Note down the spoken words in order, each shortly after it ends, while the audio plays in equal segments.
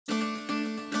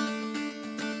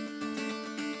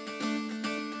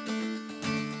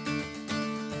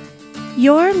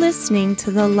You're listening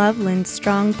to the Loveland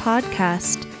Strong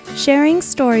podcast, sharing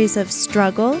stories of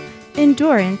struggle,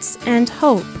 endurance, and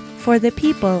hope for the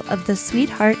people of the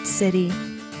Sweetheart City.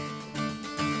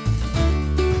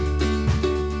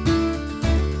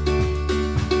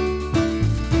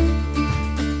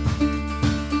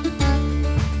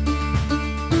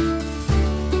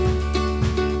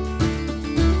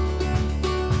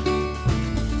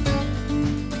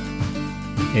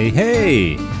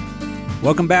 Hey,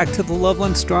 welcome back to the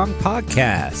Loveland Strong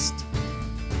podcast.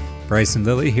 Bryson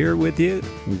Lilly here with you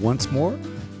once more.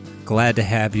 Glad to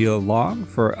have you along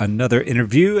for another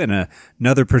interview and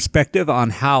another perspective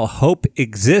on how hope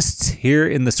exists here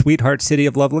in the sweetheart city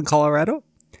of Loveland, Colorado.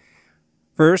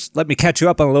 First, let me catch you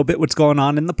up on a little bit what's going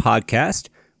on in the podcast.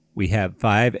 We have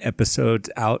 5 episodes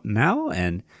out now,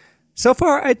 and so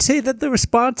far I'd say that the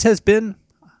response has been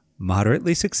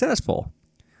moderately successful.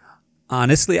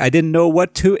 Honestly, I didn't know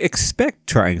what to expect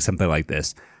trying something like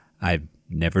this. I've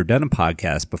never done a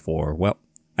podcast before. Well,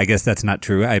 I guess that's not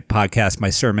true. I podcast my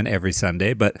sermon every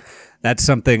Sunday, but that's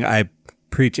something I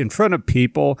preach in front of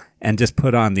people and just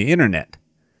put on the internet.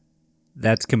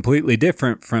 That's completely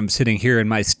different from sitting here in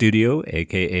my studio,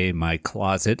 aka my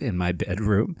closet in my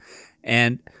bedroom,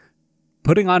 and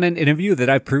putting on an interview that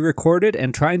I've pre-recorded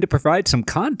and trying to provide some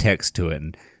context to it,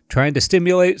 and trying to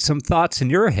stimulate some thoughts in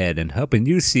your head and helping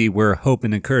you see where hope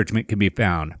and encouragement can be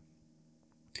found.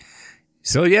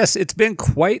 So yes, it's been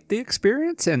quite the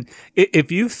experience, and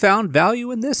if you found value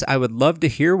in this, I would love to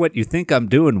hear what you think I'm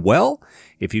doing well.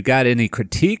 If you got any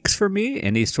critiques for me,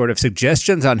 any sort of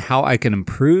suggestions on how I can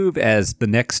improve as the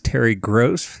next Terry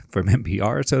Gross from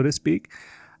NPR, so to speak,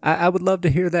 I would love to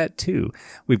hear that too.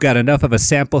 We've got enough of a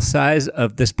sample size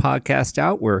of this podcast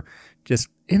out where just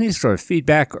any sort of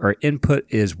feedback or input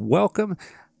is welcome.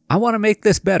 I want to make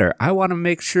this better. I want to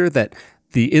make sure that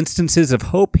the instances of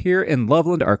hope here in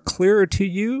Loveland are clearer to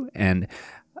you and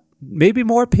maybe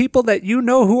more people that you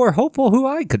know who are hopeful who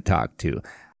I could talk to.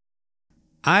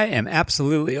 I am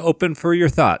absolutely open for your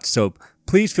thoughts, so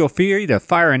please feel free to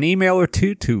fire an email or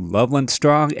two to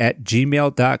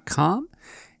lovelandstrong@gmail.com,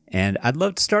 and I'd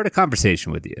love to start a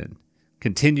conversation with you and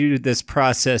continue this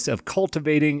process of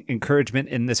cultivating encouragement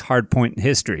in this hard point in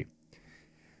history.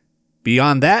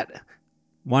 Beyond that,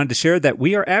 wanted to share that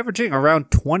we are averaging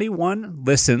around 21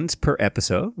 listens per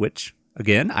episode, which,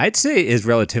 again, I'd say is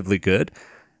relatively good.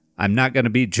 I'm not going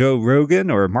to be Joe Rogan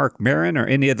or Mark Maron or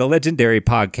any of the legendary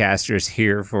podcasters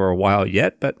here for a while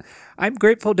yet, but I'm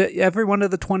grateful to every one of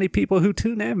the 20 people who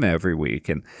tune in every week,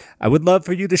 and I would love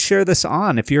for you to share this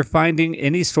on if you're finding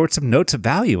any sorts of notes of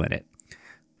value in it.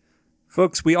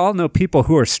 Folks, we all know people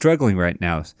who are struggling right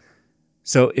now.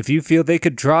 So if you feel they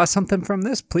could draw something from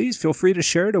this, please feel free to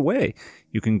share it away.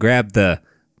 You can grab the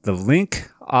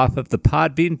link off of the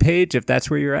Podbean page if that's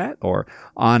where you're at, or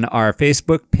on our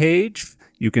Facebook page.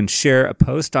 You can share a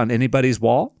post on anybody's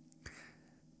wall.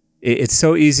 It's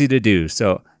so easy to do.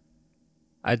 So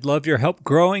I'd love your help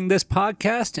growing this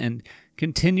podcast and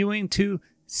continuing to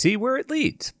see where it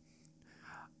leads.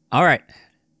 All right.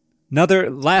 Another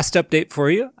last update for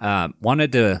you.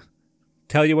 Wanted to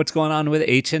tell you what's going on with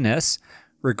H&S.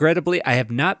 Regrettably, I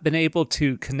have not been able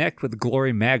to connect with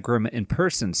Glory Magrum in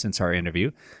person since our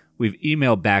interview. We've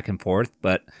emailed back and forth,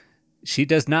 but she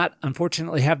does not,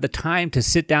 unfortunately, have the time to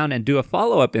sit down and do a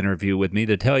follow-up interview with me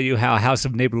to tell you how House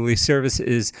of Neighborly Service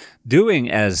is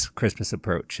doing as Christmas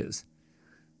approaches.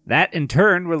 That, in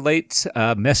turn, relates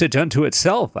a message unto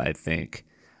itself, I think.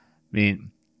 I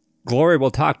mean, Glory will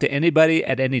talk to anybody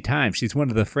at any time. She's one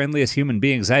of the friendliest human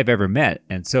beings I've ever met.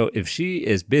 And so if she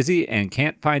is busy and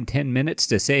can't find 10 minutes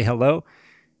to say hello,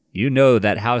 you know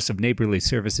that House of Neighborly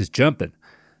Service is jumping.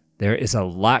 There is a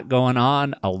lot going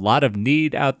on, a lot of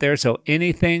need out there. So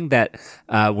anything that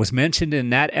was mentioned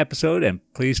in that episode, and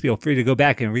please feel free to go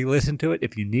back and re-listen to it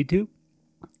if you need to.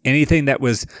 Anything that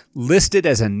was listed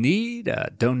as a need, a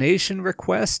donation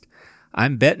request,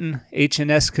 I'm betting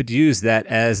H&S could use that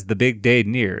as the big day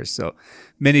nears. So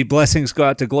many blessings go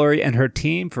out to Glory and her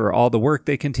team for all the work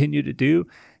they continue to do.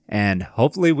 And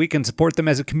hopefully we can support them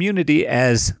as a community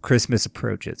as Christmas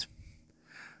approaches.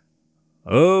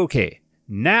 Okay,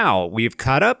 now we've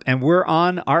caught up and we're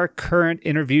on our current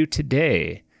interview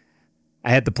today.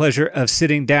 I had the pleasure of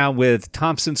sitting down with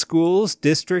Thompson Schools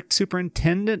District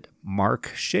Superintendent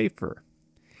Marc Shaeffer.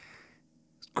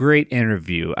 Great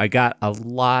interview. I got a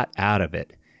lot out of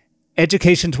it.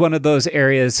 Education's one of those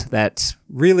areas that's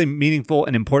really meaningful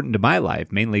and important to my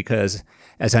life, mainly because,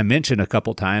 as I mentioned a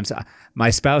couple times, my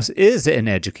spouse is an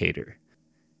educator.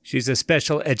 She's a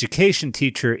special education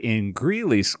teacher in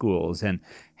Greeley schools and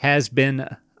has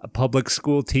been a public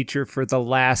school teacher for the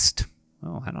last,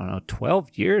 12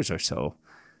 years or so.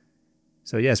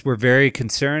 So yes, we're very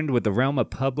concerned with the realm of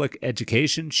public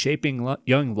education shaping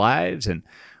young lives, and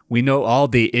we know all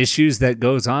the issues that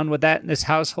goes on with that in this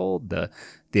household, the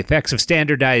effects of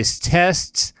standardized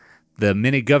tests, the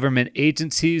many government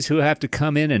agencies who have to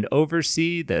come in and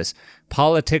oversee this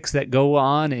politics that go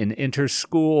on in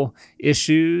inter-school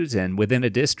issues and within a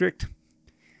district.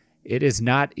 It is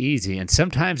not easy, and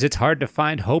sometimes it's hard to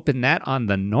find hope in that on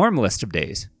the normalest of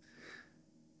days.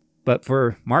 But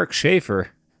for Marc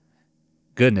Shaeffer,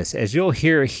 goodness, as you'll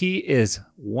hear, he is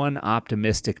one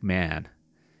optimistic man.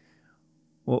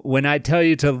 When I tell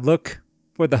you to look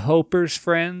for the hopers,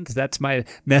 friends, that's my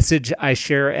message I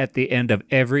share at the end of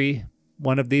every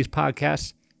one of these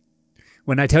podcasts.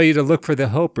 When I tell you to look for the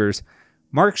hopers,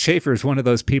 Marc Shaeffer is one of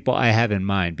those people I have in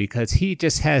mind because he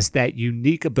just has that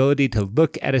unique ability to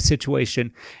look at a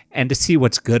situation and to see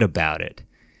what's good about it.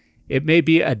 It may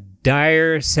be a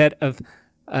dire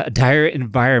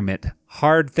environment.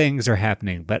 Hard things are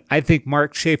happening, but I think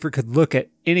Marc Shaeffer could look at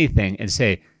anything and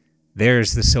say,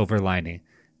 there's the silver lining.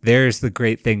 There's the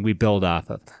great thing we build off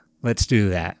of. Let's do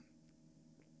that.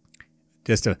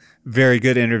 Just a very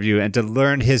good interview, and to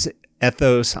learn his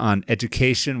ethos on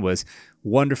education was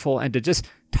wonderful, and to just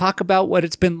talk about what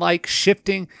it's been like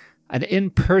shifting an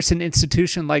in-person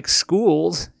institution like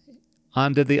schools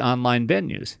onto the online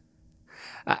venues.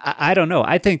 I don't know.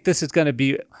 I think this is going to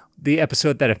be the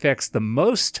episode that affects the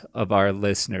most of our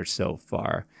listeners so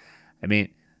far. I mean,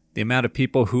 the amount of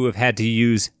people who have had to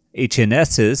use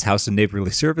HNS's, House and Neighborly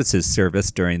Services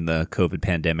service during the COVID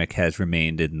pandemic has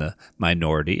remained in the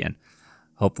minority, and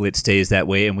hopefully it stays that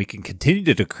way and we can continue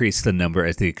to decrease the number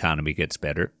as the economy gets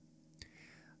better.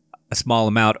 A small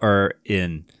amount are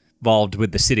involved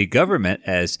with the city government,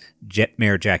 as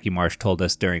Mayor Jackie Marsh told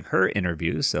us during her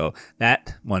interview, so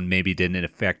that one maybe didn't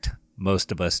affect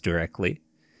most of us directly.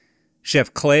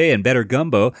 Chef Clay and Better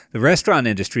Gumbo, the restaurant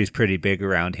industry is pretty big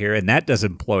around here, and that does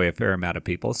employ a fair amount of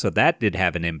people, so that did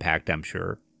have an impact, I'm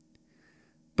sure.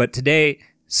 But today,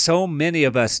 so many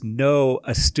of us know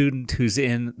a student who's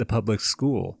in the public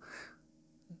school.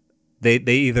 They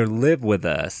either live with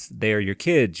us, they are your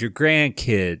kids, your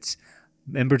grandkids,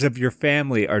 members of your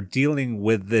family are dealing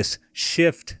with this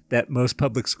shift that most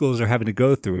public schools are having to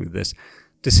go through, this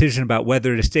decision about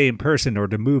whether to stay in person or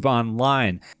to move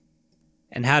online,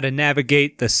 and how to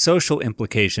navigate the social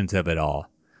implications of it all.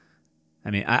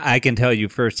 I mean, I can tell you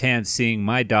firsthand, seeing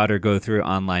my daughter go through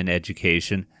online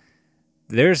education,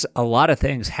 there's a lot of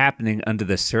things happening under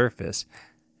the surface.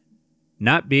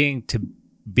 Not being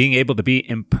able to be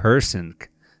in person,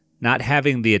 not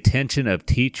having the attention of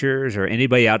teachers or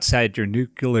anybody outside your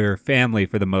nuclear family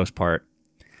for the most part.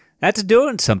 That's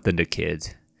doing something to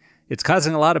kids. It's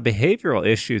causing a lot of behavioral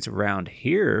issues around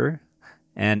here,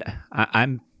 and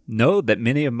I know that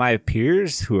many of my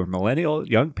peers who are millennial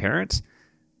young parents,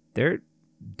 they're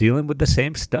dealing with the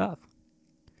same stuff.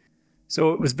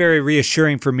 So it was very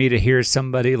reassuring for me to hear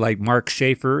somebody like Marc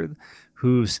Shaeffer,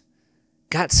 who's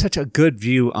got such a good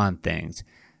view on things.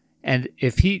 And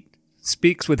if he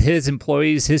speaks with his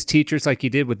employees, his teachers, like he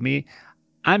did with me,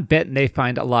 I'm betting they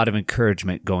find a lot of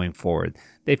encouragement going forward.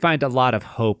 They find a lot of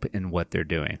hope in what they're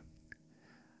doing.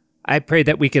 I pray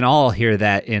that we can all hear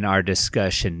that in our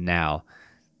discussion now,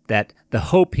 that the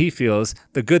hope he feels,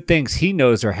 the good things he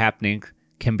knows are happening,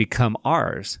 can become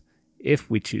ours if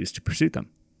we choose to pursue them.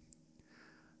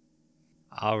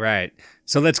 All right,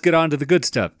 so let's get on to the good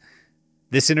stuff.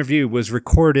 This interview was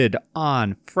recorded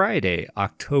on Friday,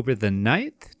 October the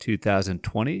 9th,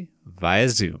 2020, via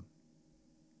Zoom.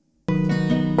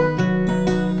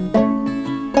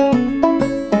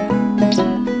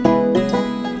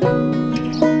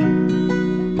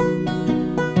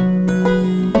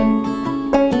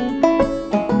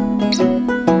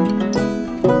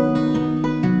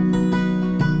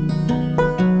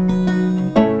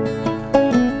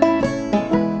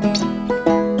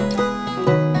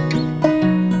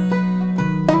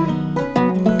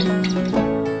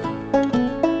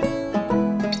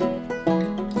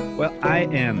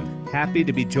 Happy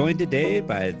to be joined today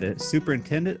by the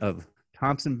Superintendent of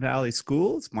Thompson Valley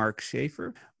Schools, Marc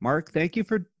Shaeffer. Marc, thank you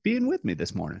for being with me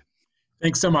this morning.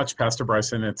 Thanks so much, Pastor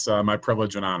Bryson. It's my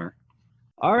privilege and honor.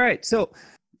 All right. So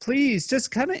please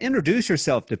just kind of introduce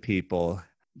yourself to people.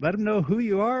 Let them know who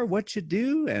you are, what you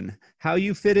do, and how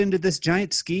you fit into this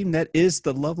giant scheme that is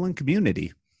the Loveland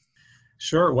community.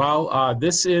 Sure. Well,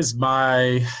 this is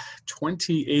my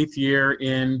 28th year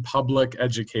in public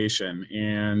education,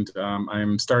 and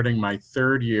I'm starting my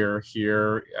third year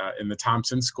here in the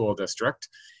Thompson School District.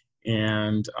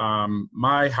 And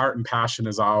my heart and passion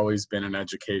has always been in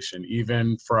education.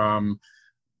 Even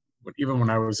when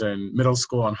I was in middle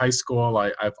school and high school,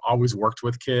 I've always worked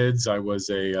with kids. I was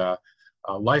a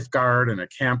a lifeguard and a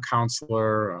camp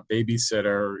counselor, a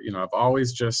babysitter. I've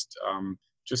always just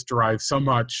derived so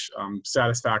much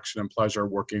satisfaction and pleasure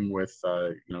working with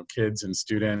kids and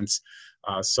students.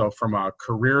 So from a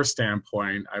career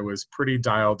standpoint, I was pretty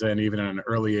dialed in even at an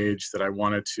early age that I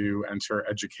wanted to enter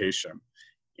education.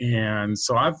 And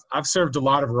so I've served a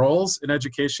lot of roles in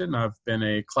education. I've been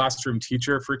a classroom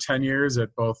teacher for 10 years at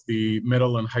both the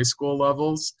middle and high school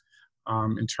levels.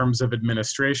 In terms of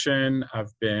administration,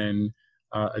 I've been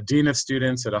a dean of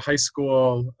students at a high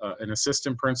school, an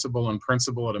assistant principal and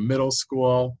principal at a middle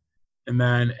school. And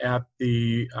then at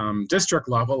the district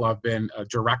level, I've been a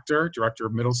director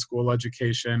of middle school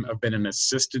education. I've been an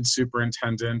assistant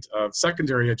superintendent of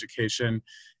secondary education.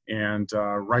 And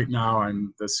right now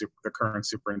I'm the current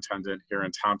superintendent here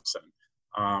in Thompson.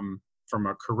 From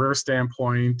a career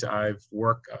standpoint, I've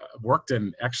worked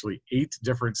in actually 8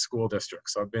 different school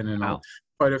districts. So I've been in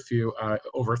quite a few,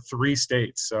 over 3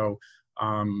 states. So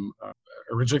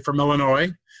originally from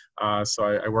Illinois, so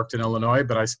I worked in Illinois,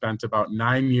 but I spent about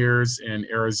 9 years in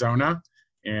Arizona,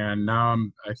 and now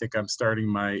I think I'm starting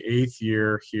my 8th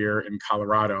year here in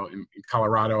Colorado. In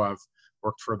Colorado, I've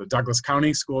worked for the Douglas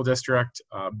County School District,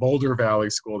 Boulder Valley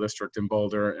School District in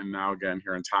Boulder, and now again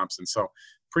here in Thompson. So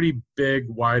pretty big,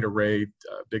 wide array,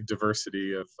 big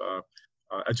diversity of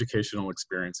educational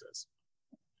experiences.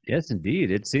 Yes,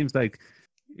 indeed. It seems like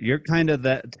you're kind of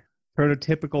that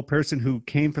prototypical person who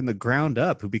came from the ground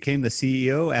up, who became the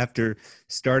CEO after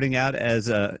starting out as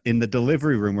in the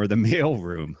delivery room or the mail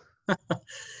room.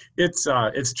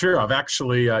 It's true. I've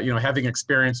actually, having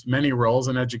experienced many roles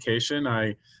in education,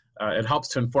 it helps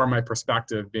to inform my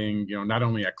perspective being, not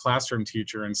only a classroom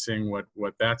teacher and seeing what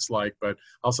that's like, but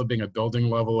also being a building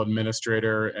level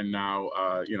administrator and now,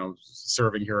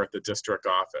 serving here at the district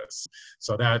office.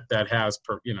 So that has,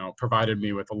 provided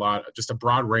me with just a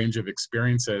broad range of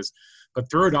experiences. But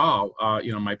through it all,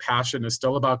 my passion is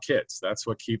still about kids. That's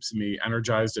what keeps me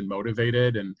energized and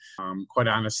motivated. And quite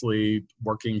honestly,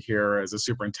 working here as a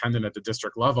superintendent at the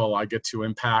district level, I get to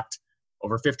impact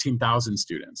over 15,000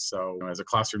 students. So as a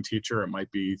classroom teacher, it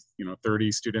might be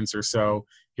 30 students or so.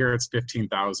 Here it's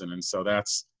 15,000, and so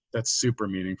that's super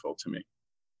meaningful to me.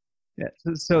 Yeah.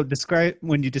 So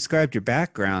when you described your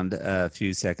background a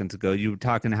few seconds ago, you were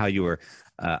talking how you were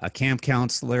a camp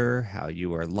counselor, how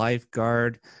you were a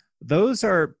lifeguard. Those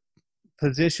are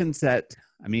positions that,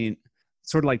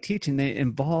 sort of like teaching, they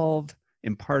involve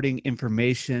imparting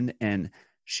information and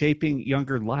shaping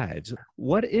younger lives.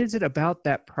 What is it about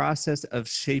that process of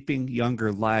shaping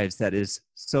younger lives that is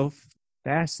so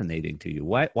fascinating to you?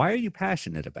 Why are you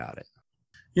passionate about it?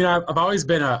 I've always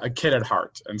been a kid at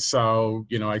heart. And so,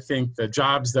 I think the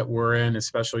jobs that we're in,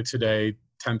 especially today,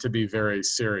 tend to be very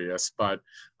serious. But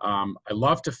I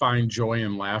love to find joy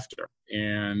and laughter.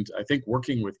 And I think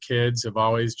working with kids have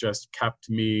always just kept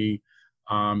me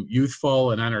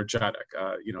youthful and energetic.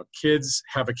 Kids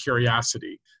have a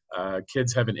curiosity.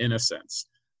 Kids have an innocence.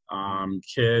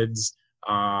 Kids,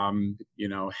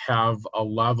 have a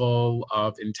level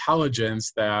of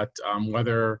intelligence that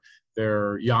whether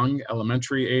they're young,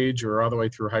 elementary age, or all the way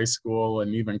through high school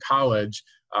and even college,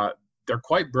 they're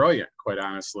quite brilliant, quite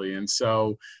honestly. And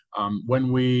so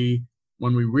when we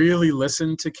really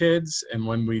listen to kids and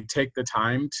when we take the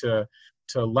time to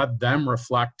let them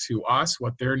reflect to us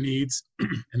what their needs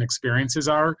and experiences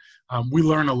are, we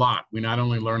learn a lot. We not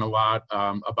only learn a lot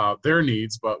about their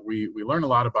needs, but we learn a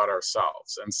lot about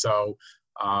ourselves. And so,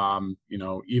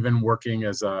 even working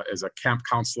as a camp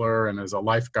counselor and as a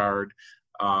lifeguard,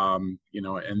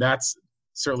 and that's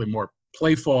certainly more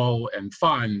playful and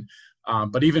fun.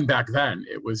 But even back then,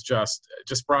 it was just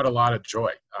brought a lot of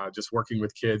joy, just working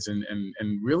with kids and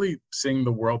really seeing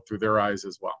the world through their eyes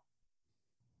as well.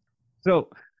 So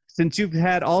since you've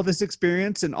had all this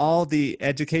experience in all the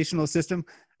educational system,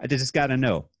 I just got to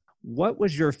know, what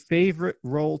was your favorite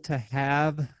role to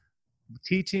have?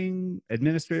 Teaching,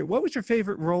 administrator, what was your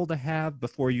favorite role to have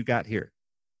before you got here?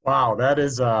 Wow,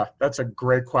 that's a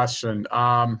great question.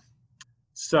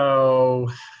 So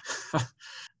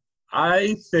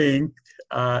I think,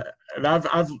 and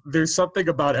there's something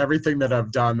about everything that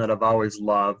I've done that I've always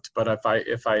loved, but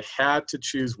if I had to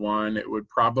choose one, it would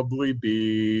probably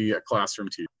be a classroom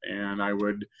teacher. And I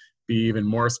would be even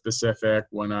more specific.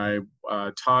 When I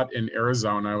taught in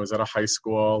Arizona, I was at a high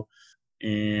school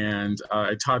and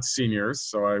I taught seniors.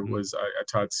 So I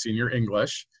taught senior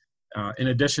English. In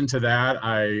addition to that,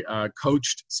 I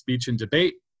coached speech and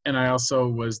debate, and I also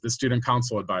was the student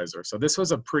council advisor. So this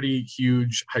was a pretty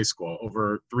huge high school,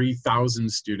 over 3,000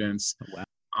 students. Wow.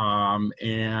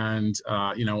 And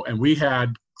we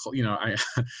had,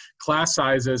 class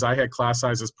sizes. I had class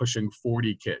sizes pushing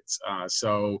 40 kids.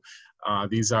 So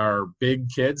These are big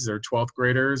kids. They're 12th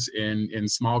graders in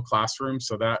small classrooms.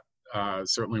 So that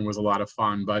certainly was a lot of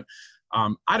fun. But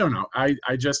I don't know. I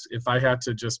just, if I had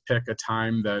to just pick a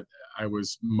time that I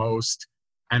was most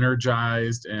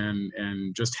energized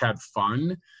and just had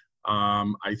fun,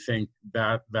 I think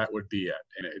that would be it.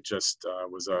 And it just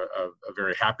was a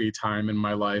very happy time in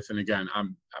my life. And again,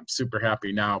 I'm super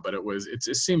happy now, but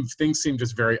things seemed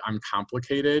just very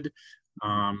uncomplicated.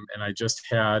 And I just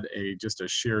had a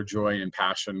sheer joy and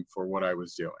passion for what I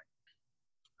was doing.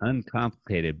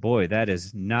 Uncomplicated. Boy, that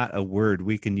is not a word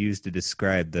we can use to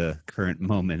describe the current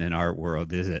moment in our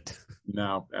world, is it?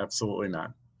 No, absolutely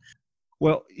not.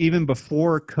 Well, even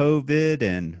before COVID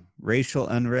and racial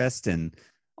unrest and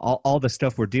all the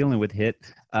stuff we're dealing with hit,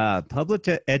 public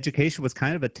education was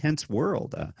kind of a tense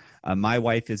world. My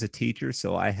wife is a teacher,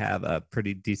 so I have a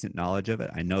pretty decent knowledge of it.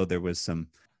 I know there's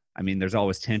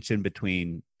always tension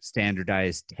between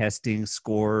standardized testing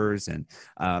scores, and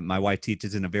my wife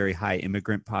teaches in a very high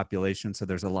immigrant population, so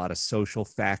there's a lot of social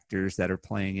factors that are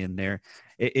playing in there.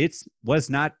 It was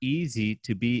not easy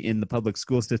to be in the public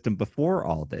school system before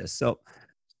all this. So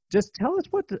just tell us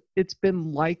what it's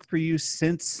been like for you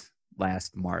since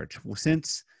last March,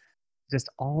 since just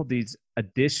all these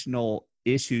additional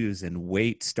issues and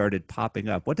weight started popping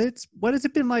up. What has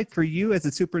it been like for you as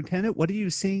a superintendent? What are you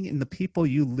seeing in the people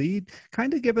you lead?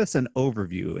 Kind of give us an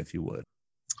overview, if you would.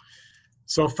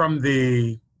 So from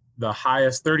the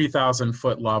highest 30,000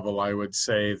 foot level, I would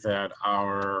say that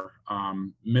our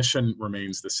mission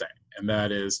remains the same, and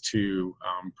that is to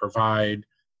provide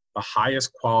the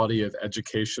highest quality of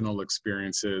educational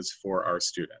experiences for our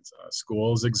students.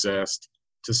 Schools exist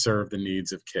to serve the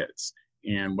needs of kids.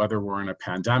 And whether we're in a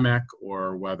pandemic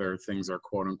or whether things are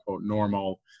quote unquote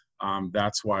normal,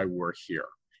 that's why we're here.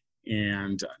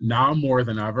 And now more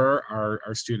than ever,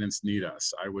 our students need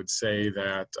us. I would say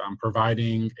that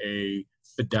providing a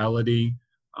fidelity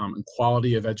and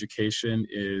quality of education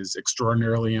is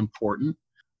extraordinarily important,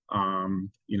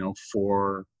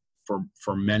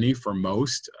 for many, for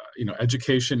most.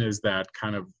 Education is that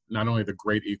kind of not only the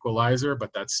great equalizer,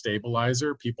 but that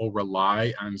stabilizer. People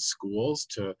rely on schools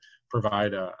to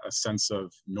provide a sense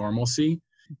of normalcy.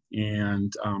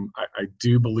 And I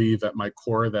do believe at my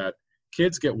core that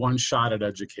kids get one shot at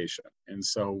education. And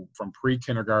so from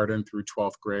pre-kindergarten through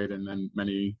 12th grade, and then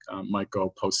many might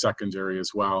go post-secondary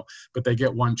as well, but they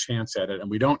get one chance at it. And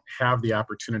we don't have the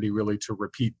opportunity really to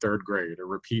repeat 3rd grade or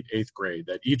repeat 8th grade,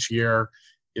 that each year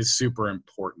is super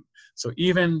important. So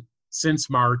even since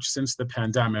March, since the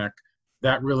pandemic,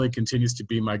 that really continues to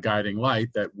be my guiding light,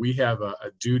 that we have a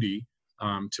duty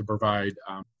to provide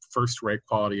first-rate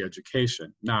quality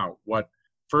education. Now, what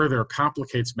further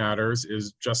complicates matters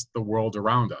is just the world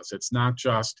around us. It's not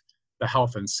just the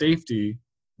health and safety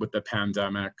with the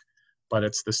pandemic, but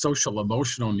it's the social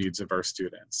emotional needs of our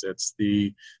students. It's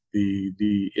the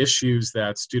issues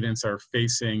that students are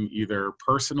facing either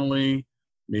personally,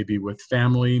 maybe with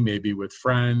family, maybe with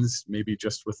friends, maybe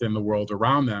just within the world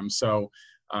around them. So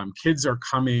kids are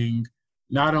coming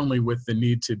not only with the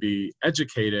need to be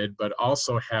educated, but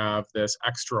also have this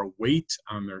extra weight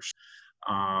on their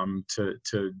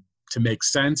to make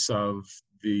sense of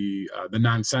the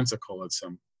nonsensical in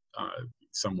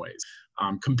some ways.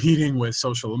 Competing with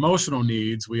social emotional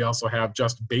needs, we also have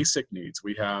just basic needs.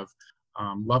 We have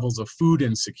levels of food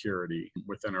insecurity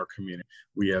within our community.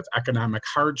 We have economic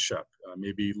hardship,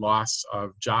 maybe loss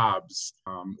of jobs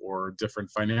or different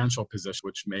financial positions,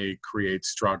 which may create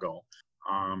struggle.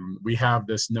 We have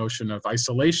this notion of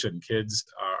isolation. Kids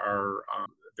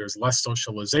there's less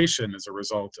socialization as a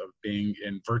result of being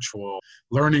in virtual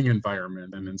learning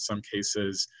environment. And in some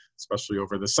cases, especially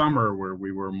over the summer, where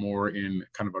we were more in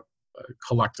kind of a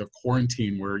collective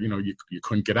quarantine where, you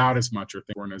couldn't get out as much or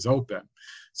things weren't as open.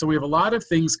 So we have a lot of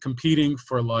things competing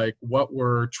for like what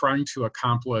we're trying to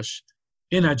accomplish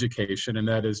in education, and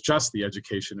that is just the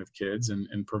education of kids and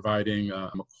providing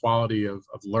a quality of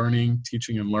learning,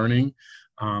 teaching and learning.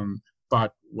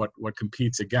 But what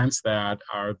competes against that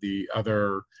are the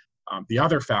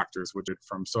other factors, which are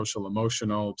from social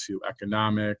emotional to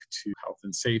economic to health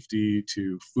and safety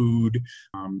to food,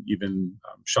 even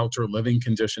shelter, living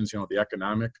conditions, the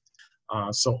economic.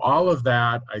 So all of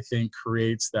that, I think,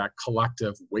 creates that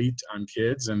collective weight on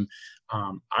kids. And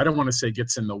I don't want to say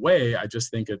gets in the way. I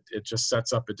just think it just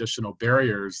sets up additional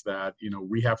barriers that,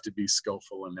 we have to be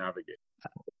skillful in navigating.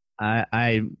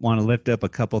 I want to lift up a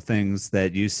couple things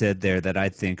that you said there that I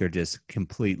think are just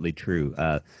completely true.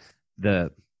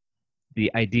 The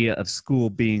idea of school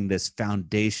being this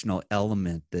foundational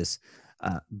element, this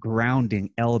grounding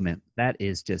element, that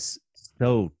is just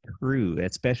so true,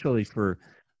 especially for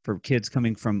for kids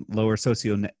coming from lower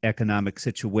socioeconomic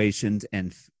situations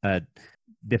and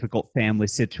difficult family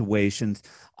situations.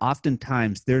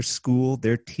 Oftentimes, their school,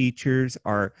 their teachers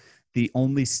are the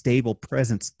only stable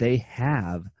presence they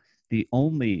have, the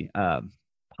only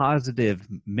positive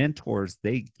mentors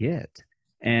they get.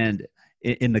 And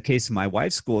in the case of my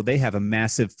wife's school, they have a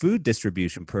massive food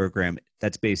distribution program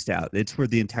that's based out. It's for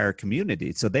the entire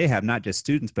community. So they have not just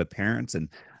students, but parents and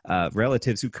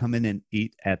relatives who come in and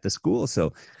eat at the school.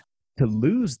 So to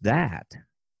lose that,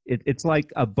 it's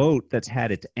like a boat that's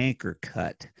had its anchor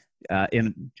cut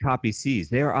in choppy seas.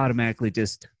 They are automatically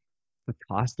just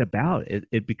tossed about.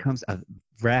 It becomes a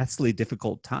vastly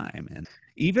difficult time. And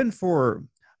even for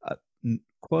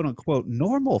quote unquote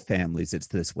normal families, it's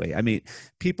this way. I mean,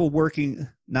 people working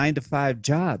 9-to-5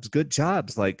 jobs, good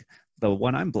jobs like the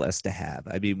one I'm blessed to have.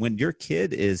 I mean, when your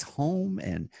kid is home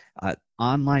and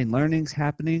online learning's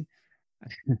happening,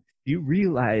 you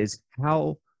realize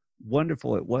how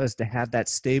wonderful it was to have that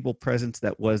stable presence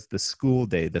that was the school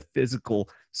day, the physical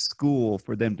school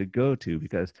for them to go to,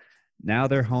 because now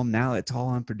they're home. Now it's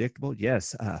all unpredictable.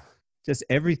 Yes. Just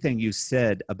everything you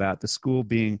said about the school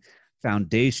being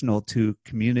foundational to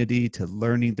community, to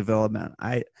learning development.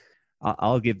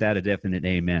 I'll give that a definite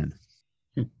amen.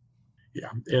 Yeah,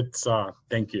 it's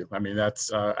thank you. I mean,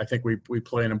 that's I think we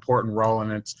play an important role,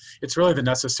 and it's really the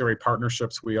necessary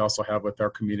partnerships we also have with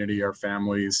our community, our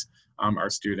families,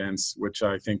 our students, which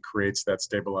I think creates that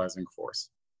stabilizing force.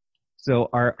 So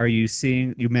are you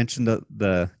seeing, you mentioned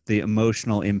the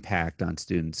emotional impact on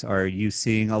students. Are you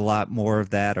seeing a lot more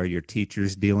of that? Are your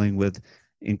teachers dealing with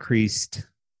increased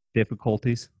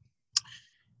difficulties?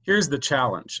 Here's the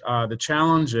challenge. The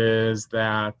challenge is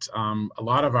that a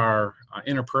lot of our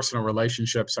interpersonal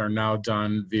relationships are now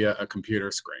done via a computer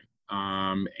screen.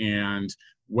 And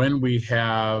when we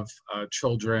have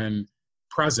children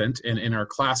present in our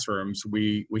classrooms,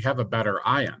 we have a better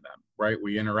eye on them, right?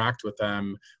 We interact with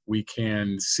them. We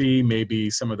can see maybe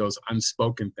some of those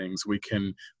unspoken things. We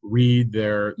can read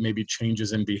their maybe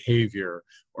changes in behavior,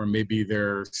 or maybe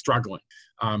they're struggling.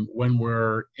 When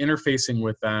we're interfacing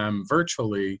with them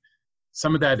virtually,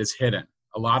 some of that is hidden.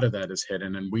 A lot of that is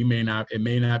hidden, and it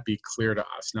may not be clear to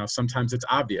us. Now, sometimes it's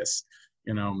obvious,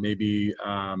 maybe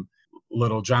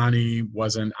little Johnny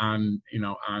wasn't on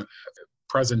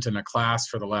present in a class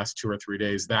for the last 2 or 3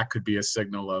 days. That could be a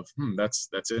signal of,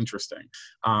 that's interesting.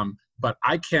 But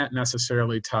I can't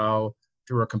necessarily tell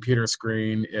through a computer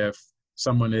screen if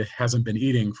someone hasn't been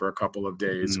eating for a couple of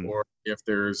days, or if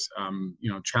there's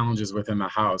challenges within the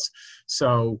house.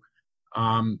 So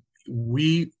our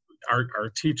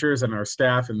teachers and our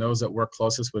staff and those that work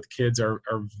closest with kids are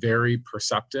very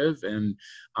perceptive, and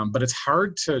but it's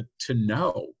hard to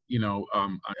know,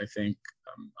 I think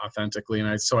authentically.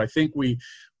 And so I think we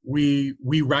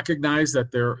recognize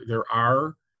that there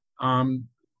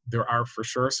are for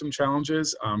sure some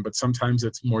challenges, but sometimes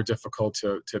it's more difficult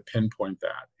to pinpoint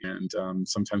that. And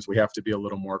sometimes we have to be a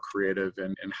little more creative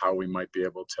in how we might be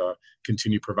able to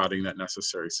continue providing that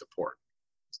necessary support.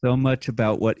 So much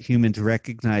about what humans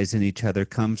recognize in each other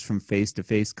comes from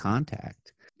face-to-face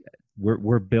contact.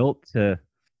 We're built to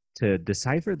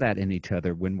decipher that in each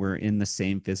other when we're in the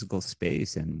same physical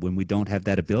space. And when we don't have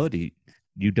that ability,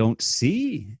 you don't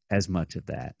see as much of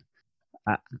that.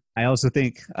 I also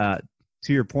think, to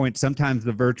your point, sometimes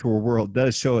the virtual world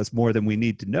does show us more than we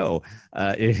need to know.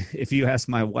 If you ask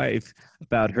my wife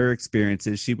about her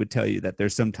experiences, she would tell you that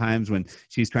there's some times when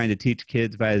she's trying to teach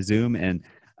kids via Zoom, and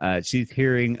she's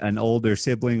hearing an older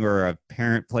sibling or a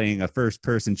parent playing a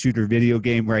first-person shooter video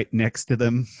game right next to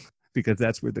them, because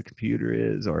that's where the computer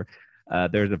is, or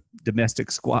there's a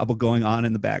domestic squabble going on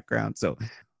in the background. So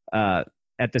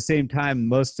at the same time,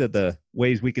 most of the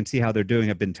ways we can see how they're doing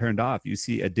have been turned off. You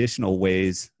see additional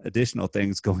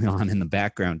things going on in the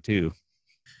background too.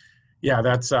 Yeah,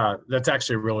 that's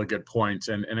actually a really good point.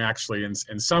 And actually,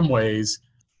 in some ways,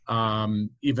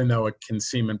 even though it can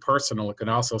seem impersonal, it can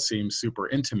also seem super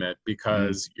intimate,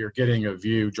 because you're getting a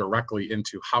view directly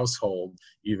into household,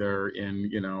 either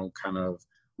in, kind of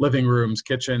living rooms,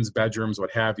 kitchens, bedrooms, what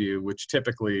have you, which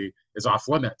typically is off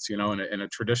limits, in a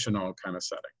traditional kind of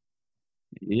setting.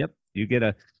 Yep. You get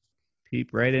a peep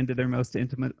right into their most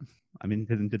intimate,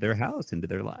 into their house, into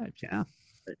their lives. Yeah.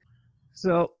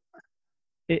 So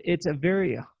it's a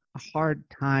very hard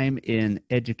time in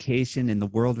education in the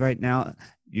world right now.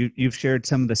 You've shared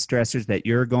some of the stressors that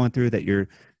you're going through, that your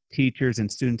teachers and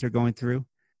students are going through.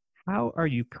 How are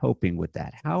you coping with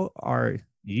that? How are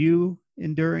you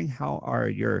enduring? How are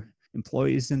your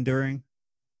employees enduring?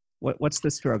 What's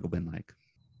the struggle been like?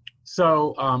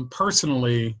 So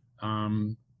personally,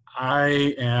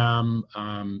 I am,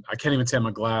 I can't even say I'm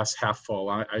a glass half full.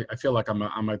 I feel like I'm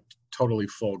a totally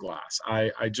full glass.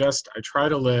 I try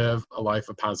to live a life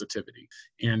of positivity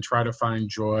and try to find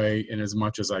joy in as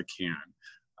much as I can.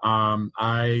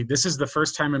 This is the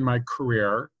first time in my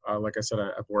career, like I said,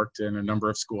 I've worked in a number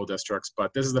of school districts,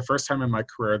 but this is the first time in my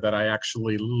career that I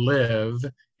actually live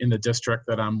in the district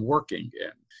that I'm working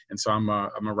in. And so I'm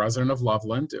a resident of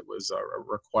Loveland. It was a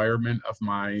requirement of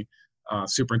my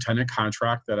superintendent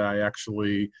contract that I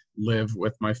actually live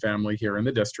with my family here in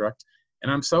the district.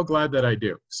 And I'm so glad that I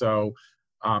do. So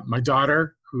my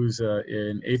daughter, who's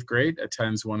in 8th grade,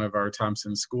 attends one of our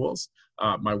Thompson schools.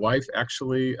 My wife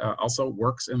actually also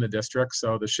works in the district.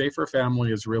 So the Schaeffer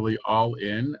family is really all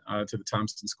in to the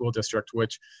Thompson School District,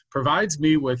 which provides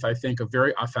me with, I think, a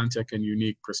very authentic and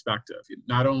unique perspective.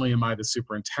 Not only am I the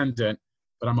superintendent,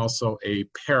 but I'm also a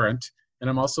parent and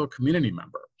I'm also a community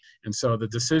member. And so the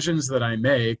decisions that I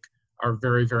make are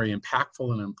very, very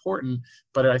impactful and important,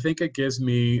 but I think it gives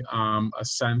me a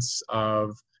sense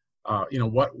of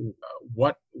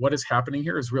what is happening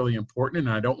here is really important,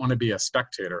 and I don't want to be a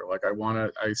spectator. Like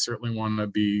I certainly want to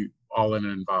be all in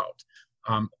and involved.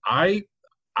 I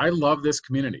love this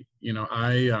community.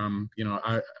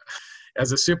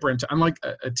 As a superintendent, unlike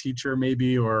a teacher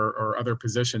maybe or other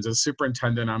positions, as a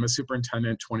superintendent, I'm a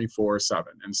superintendent 24/7.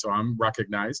 And so I'm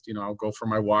recognized, I'll go for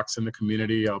my walks in the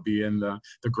community. I'll be in the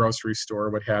grocery store,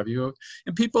 what have you.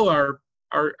 And people are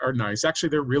nice. Actually,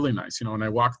 they're really nice. When I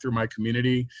walk through my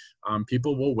community,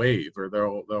 people will wave or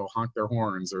they'll honk their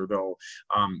horns or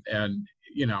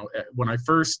when I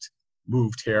first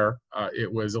moved here, it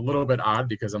was a little bit odd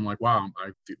because I'm like, wow,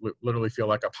 I literally feel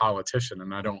like a politician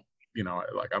and I don't,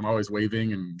 I'm always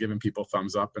waving and giving people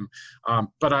thumbs up.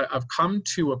 But I've come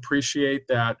to appreciate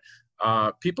that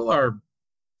people are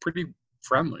pretty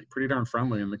darn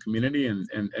friendly in the community. And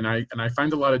I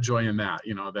find a lot of joy in that,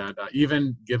 that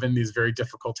even given these very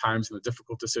difficult times and the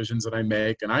difficult decisions that I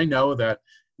make, and I know that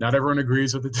not everyone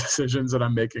agrees with the decisions that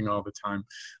I'm making all the time.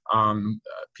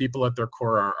 People at their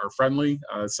core are friendly.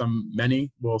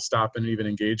 Many will stop and even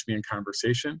engage me in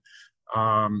conversation.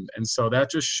 And so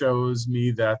that just shows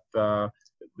me that, at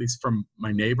least from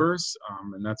my neighbors,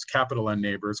 and that's capital N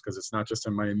neighbors, because it's not just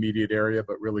in my immediate area,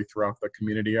 but really throughout the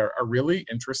community, are really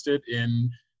interested in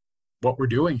what we're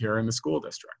doing here in the school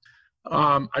district.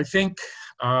 I think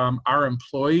our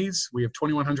employees, we have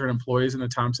 2,100 employees in the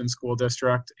Thompson School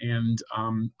District, and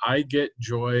I get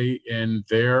joy in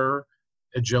their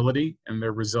agility and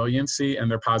their resiliency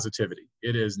and their positivity.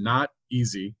 It is not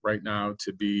easy right now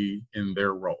to be in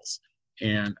their roles.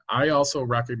 And I also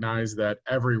recognize that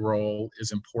every role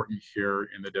is important here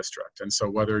in the district. And so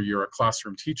whether you're a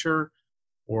classroom teacher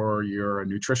or you're a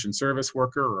nutrition service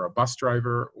worker or a bus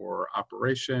driver or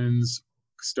operations,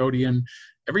 custodian,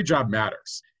 every job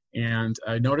matters. And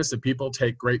I notice that people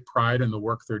take great pride in the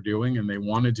work they're doing and they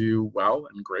want to do well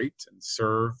and great and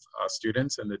serve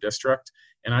students in the district.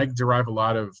 And I derive a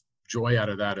lot of joy out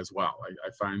of that as well.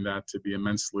 I find that to be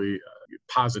immensely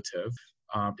positive.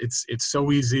 It's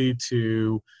so easy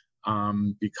to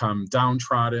become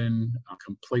downtrodden,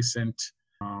 complacent,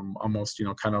 almost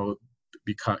kind of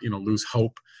become lose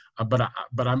hope. But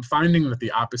I'm finding that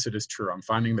the opposite is true. I'm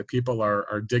finding that people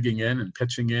are digging in and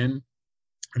pitching in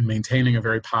and maintaining a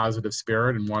very positive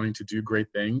spirit and wanting to do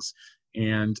great things.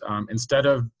 And instead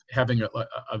of having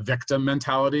a victim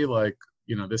mentality, like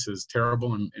this is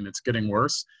terrible and it's getting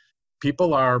worse,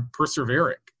 people are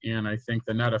persevering. And I think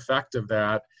the net effect of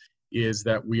that is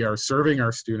that we are serving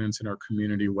our students and our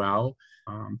community well.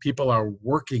 People are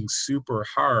working super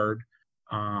hard,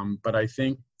 but I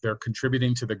think they're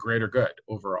contributing to the greater good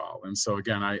overall. And so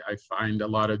again, I find a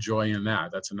lot of joy in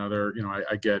that. That's another,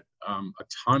 I get a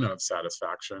ton of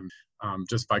satisfaction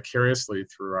just vicariously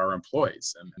through our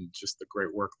employees and just the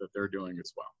great work that they're doing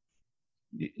as well.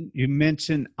 You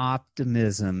mentioned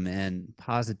optimism and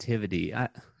positivity.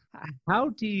 How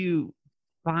do you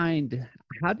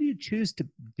choose to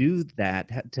do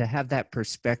that, to have that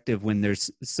perspective when there's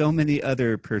so many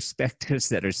other perspectives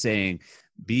that are saying,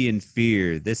 be in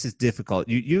fear, this is difficult.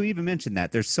 You even mentioned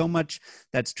that. There's so much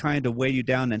that's trying to weigh you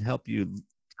down and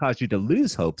cause you to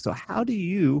lose hope. So how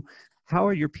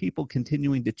are your people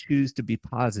continuing to choose to be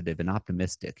positive and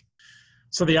optimistic?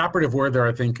 So the operative word there,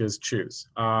 I think, is choose.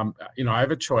 I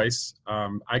have a choice.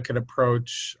 I could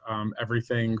approach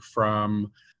everything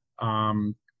from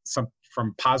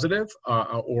positive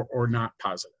or not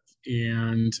positive.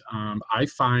 And I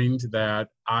find that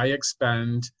I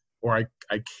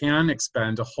can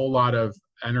expend a whole lot of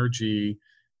energy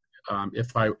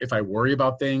if I worry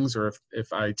about things or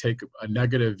if I take a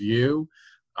negative view.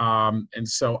 And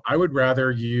so I would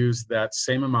rather use that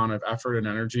same amount of effort and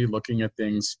energy looking at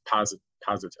things positive.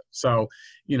 So,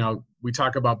 we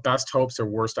talk about best hopes or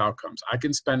worst outcomes. I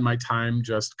can spend my time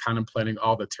just contemplating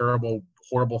all the terrible,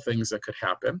 horrible things that could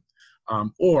happen.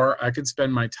 Or I could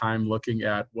spend my time looking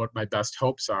at what my best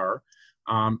hopes are.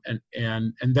 And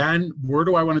then where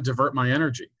do I want to divert my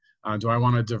energy? Do I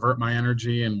want to divert my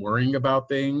energy in worrying about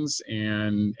things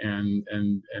and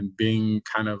being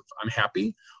kind of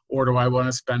unhappy? Or do I want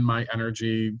to spend my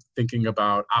energy thinking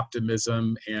about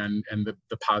optimism and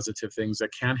the positive things that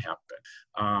can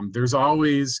happen? There's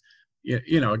always,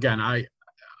 again,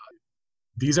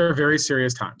 these are very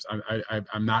serious times.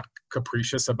 I'm not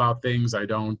capricious about things.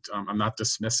 I'm not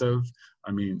dismissive.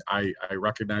 I mean, I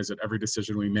recognize that every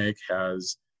decision we make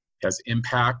has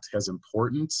impact, has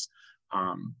importance.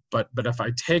 But if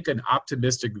I take an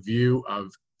optimistic view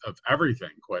of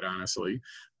everything, quite honestly,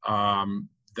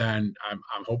 then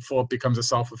I'm hopeful it becomes a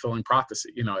self-fulfilling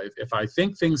prophecy. If I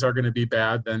think things are going to be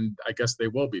bad, then I guess they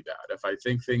will be bad. If I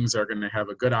think things are going to have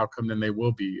a good outcome, then they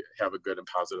will have a good and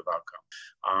positive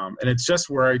outcome. And it's just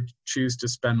where I choose to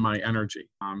spend my energy.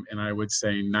 And I would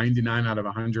say 99 out of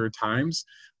 100 times,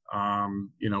 I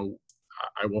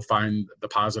will find the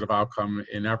positive outcome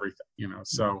in everything.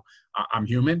 So I'm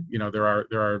human. There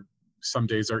are some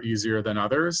days are easier than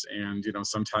others. And,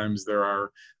 sometimes there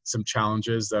are some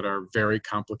challenges that are very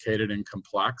complicated and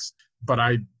complex, but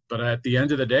at the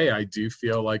end of the day, I do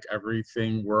feel like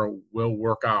everything will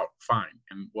work out fine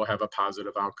and we'll have a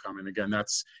positive outcome. And again,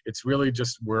 it's really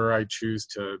just where I choose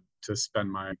to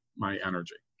spend my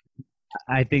energy.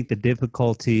 I think the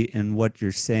difficulty in what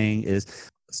you're saying is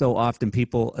so often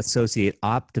people associate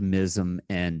optimism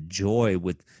and joy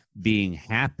with being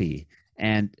happy.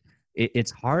 And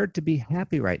it's hard to be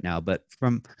happy right now, but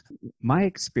from my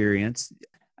experience,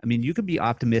 I mean, you can be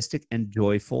optimistic and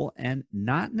joyful and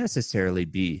not necessarily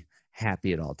be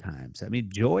happy at all times. I mean,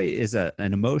 joy is an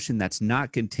emotion that's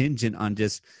not contingent on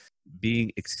just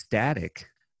being ecstatic.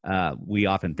 We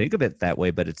often think of it that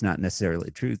way, but it's not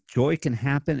necessarily true. Joy can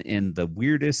happen in the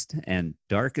weirdest and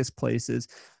darkest places.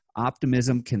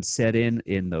 Optimism can set in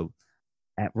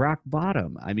at rock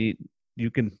bottom. I mean, you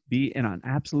can be in an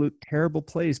absolute terrible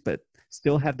place, but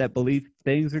still have that belief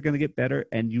things are going to get better,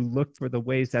 and you look for the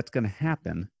ways that's going to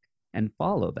happen and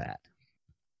follow that.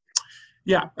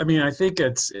 Yeah, I mean, I think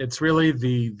it's really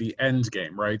the end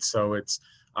game, right? So it's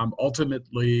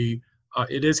ultimately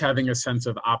it is having a sense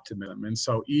of optimism, and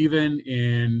so even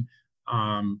in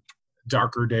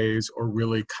darker days or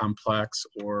really complex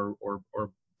or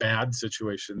bad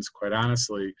situations, quite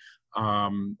honestly,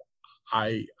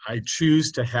 I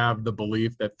choose to have the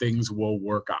belief that things will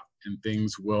work out and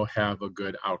things will have a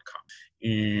good outcome.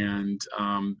 And,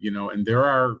 and there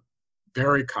are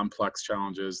very complex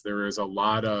challenges. There is a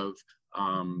lot of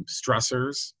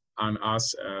stressors on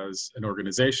us as an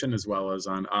organization as well as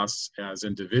on us as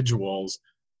individuals.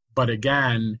 But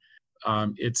again,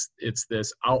 it's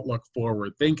this outlook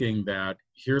forward thinking that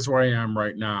here's where I am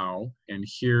right now and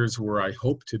here's where I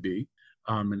hope to be,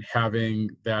 and having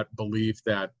that belief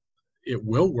that it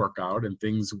will work out and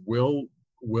things will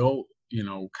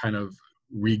kind of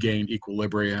regain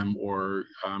equilibrium or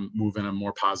move in a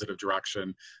more positive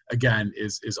direction, again,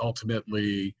 is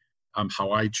ultimately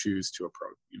how I choose to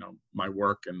approach my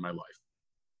work and my life.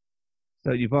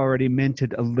 So you've already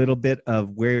mentioned a little bit of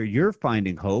where you're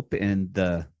finding hope in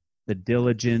the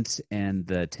diligence and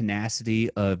the tenacity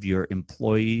of your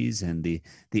employees and the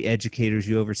educators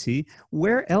you oversee.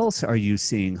 Where else are you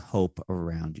seeing hope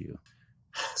around you?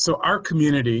 So our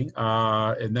community,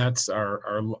 and that's our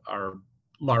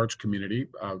large community.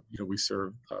 We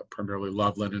serve primarily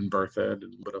Loveland and Berthoud and a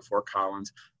little bit of Fort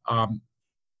Collins.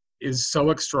 Is so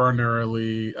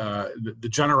extraordinarily the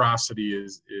generosity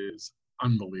is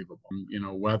unbelievable.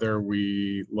 Whether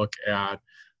we look at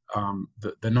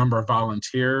the number of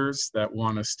volunteers that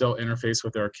want to still interface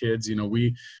with our kids,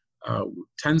 we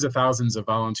tens of thousands of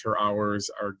volunteer hours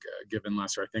are given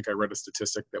last year. I think I read a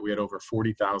statistic that we had over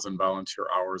 40,000 volunteer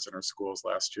hours in our schools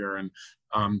last year. And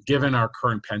given our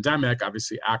current pandemic,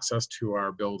 obviously access to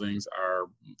our buildings are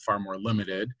far more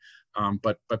limited.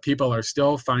 But people are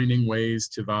still finding ways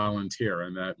to volunteer,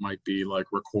 and that might be like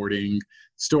recording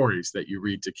stories that you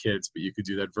read to kids, but you could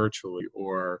do that virtually,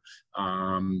 or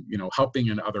helping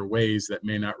in other ways that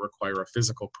may not require a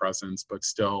physical presence, but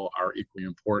still are equally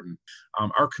important.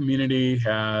 Our community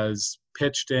has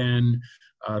pitched in,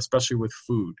 especially with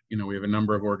food. We have a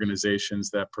number of organizations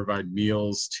that provide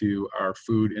meals to our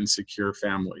food insecure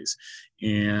families,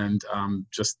 and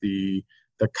just the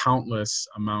the countless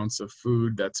amounts of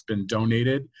food that's been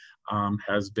donated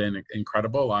has been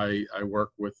incredible. I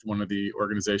work with one of the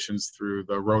organizations through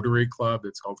the Rotary Club.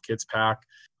 It's called Kids Pack.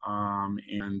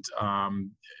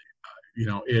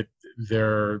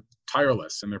 They're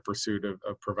tireless in their pursuit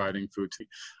of providing food.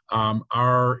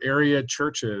 Our area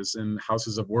churches and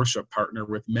houses of worship partner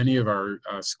with many of our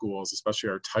schools, especially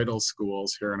our title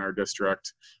schools here in our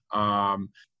district,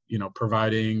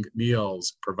 providing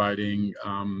meals, providing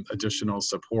additional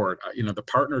support. The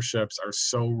partnerships are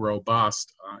so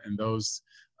robust, and those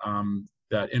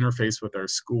that interface with our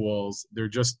schools, they're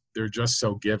just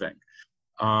so giving.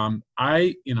 Other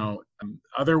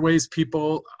ways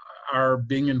people are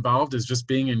being involved is just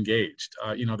being engaged.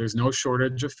 There's no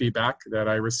shortage of feedback that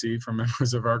I receive from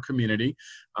members of our community.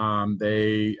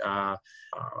 I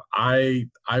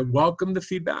welcome the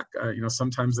feedback.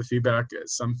 Sometimes the feedback,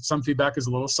 some feedback is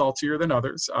a little saltier than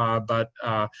others, but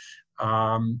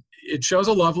it shows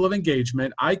a level of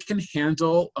engagement. I can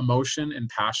handle emotion and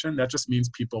passion. That just means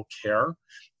people care.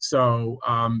 So,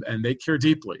 and they care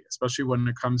deeply, especially when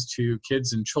it comes to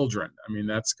kids and children. I mean,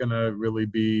 that's going to really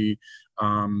be,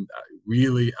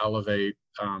 really elevate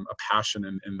a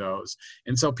passion in those.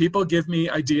 And so people give me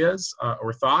ideas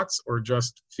or thoughts or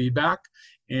just feedback,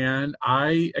 and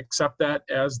I accept that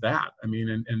as that. I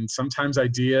mean, and sometimes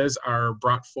ideas are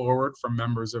brought forward from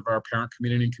members of our parent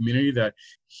community and community that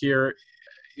here,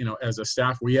 as a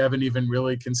staff, we haven't even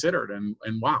really considered. And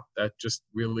wow, that just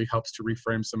really helps to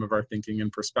reframe some of our thinking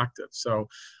and perspective. So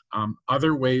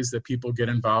other ways that people get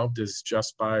involved is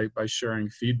just by sharing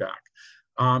feedback.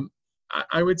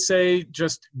 I would say,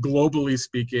 just globally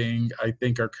speaking, I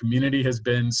think our community has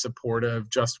been supportive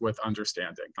just with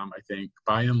understanding. I think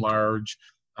by and large,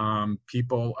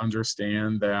 people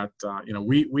understand that,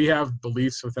 we have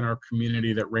beliefs within our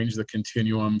community that range the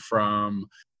continuum from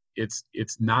it's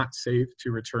not safe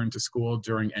to return to school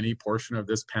during any portion of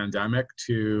this pandemic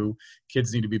to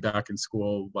kids need to be back in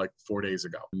school like 4 days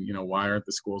ago. Why aren't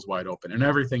the schools wide open, and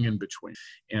everything in between.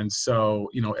 And so,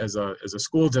 as a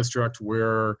school district,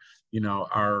 we're,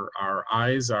 our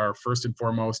eyes are first and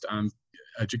foremost on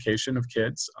education of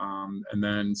kids, and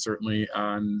then certainly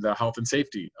on the health and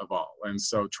safety of all. And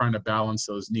so trying to balance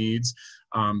those needs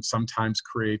sometimes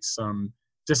creates some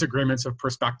disagreements of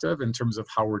perspective in terms of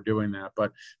how we're doing that,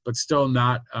 but still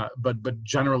not, but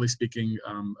generally speaking,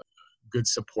 good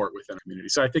support within our community.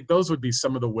 So I think those would be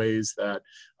some of the ways that,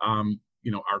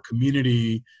 our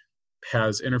community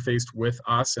has interfaced with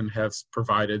us and has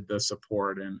provided the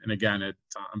support. And again,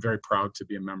 I'm very proud to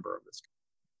be a member of this.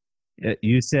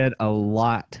 You said a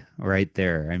lot right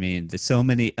there. I mean, there's so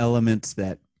many elements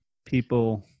that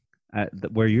people,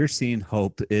 where you're seeing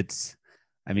hope,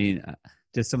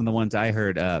 just some of the ones I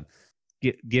heard,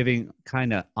 giving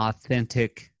kind of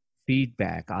authentic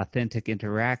feedback, authentic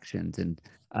interactions. And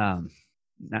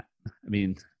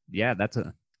that's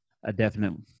a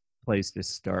definite place to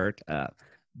start.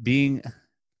 Being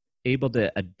able to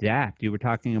adapt. You were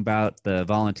talking about the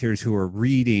volunteers who are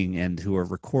reading and who are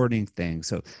recording things.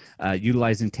 So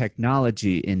utilizing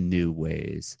technology in new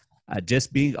ways,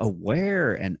 just being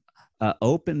aware and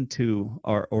open to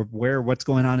or aware what's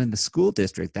going on in the school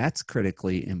district. That's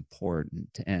critically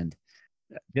important. And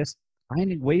just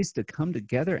finding ways to come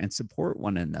together and support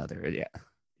one another.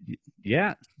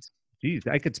 Yeah. Geez,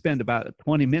 I could spend about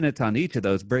 20 minutes on each of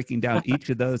those, breaking down each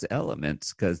of those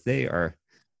elements, because they are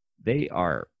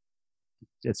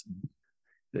just,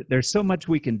 there's so much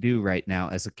we can do right now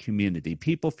as a community.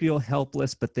 People feel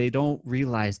helpless, but they don't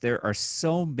realize there are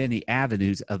so many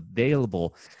avenues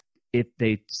available if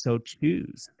they so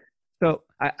choose. So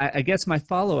I guess my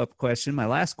follow-up question, my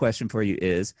last question for you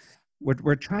is,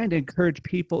 we're trying to encourage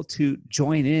people to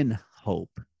join in hope,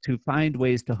 to find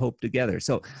ways to hope together.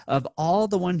 So of all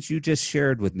the ones you just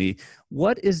shared with me,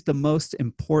 what is the most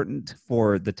important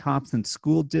for the Thompson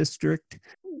School District?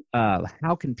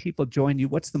 How can people join you?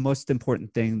 What's the most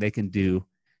important thing they can do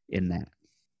in that?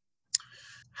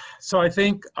 So I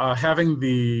think having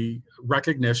the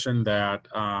recognition that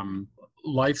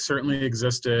life certainly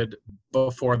existed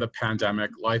before the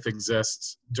pandemic, life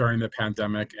exists during the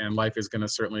pandemic, and life is going to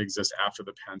certainly exist after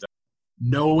the pandemic.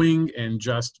 Knowing and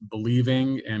just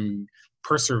believing and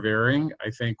persevering, I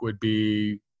think, would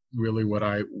be really what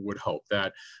I would hope,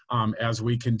 that as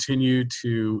we continue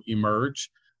to emerge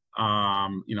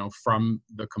from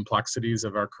the complexities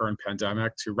of our current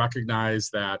pandemic, to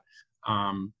recognize that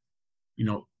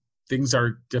things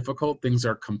are difficult, things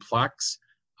are complex,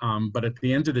 but at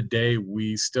the end of the day,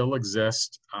 we still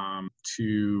exist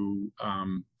to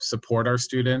support our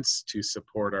students, to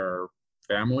support our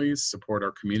families, support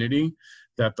our community,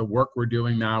 that the work we're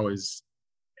doing now is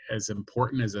as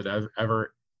important as it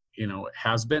ever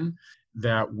has been,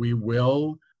 that we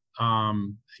will,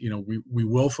 we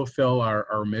will fulfill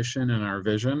our mission and our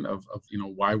vision of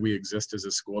why we exist as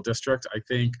a school district. I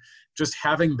think just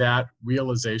having that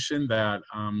realization that,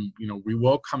 we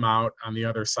will come out on the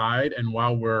other side. And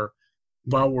while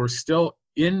we're still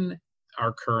in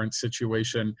our current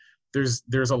situation,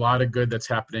 there's a lot of good that's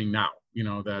happening now,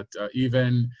 that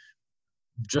even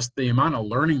just the amount of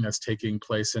learning that's taking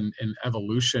place in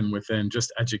evolution within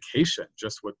just education,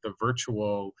 just with the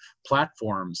virtual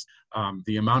platforms,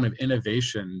 the amount of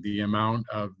innovation, the amount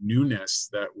of newness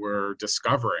that we're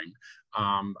discovering,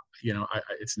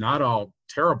 it's not all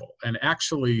terrible. And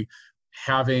actually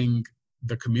having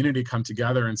the community come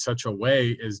together in such a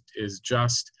way is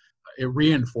just, it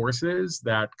reinforces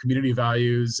that community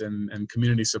values and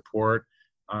community support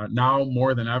now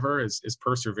more than ever is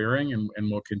persevering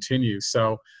and will continue.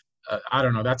 So I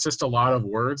don't know, that's just a lot of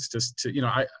words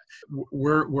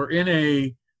we're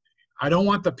in I don't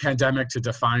want the pandemic to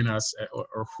define us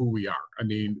or who we are. I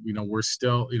mean, we're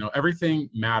still, everything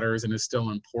matters and is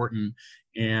still important.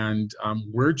 And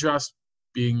we're just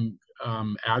being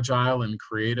agile and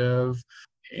creative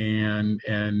and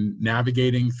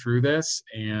navigating through this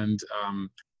and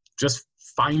just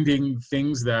finding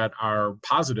things that are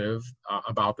positive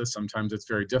about this. Sometimes it's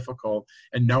very difficult,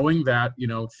 and knowing that,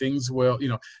 things will,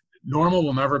 normal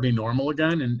will never be normal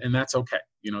again. And that's okay.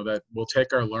 That we'll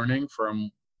take our learning from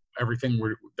everything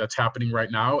that's happening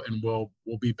right now, and we'll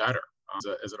be better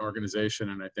as an organization,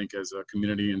 and I think as a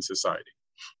community and society.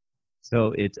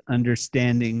 So it's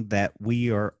understanding that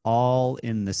we are all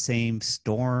in the same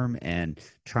storm and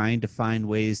trying to find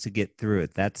ways to get through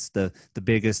it. That's the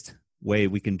biggest way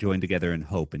we can join together in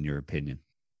hope, in your opinion.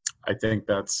 I think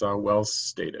that's well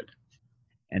stated.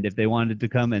 And if they wanted to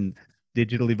come and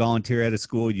digitally volunteer at a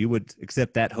school, you would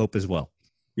accept that hope as well?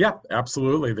 Yeah,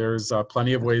 absolutely. There's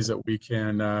plenty of ways that we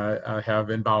can have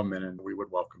involvement, and we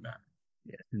would welcome that.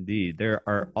 Yes, indeed. There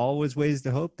are always ways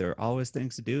to hope. There are always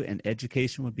things to do, and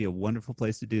education would be a wonderful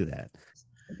place to do that.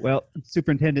 Well,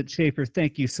 Superintendent Schaeffer,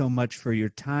 thank you so much for your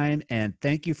time, and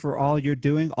thank you for all you're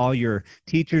doing, all your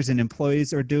teachers and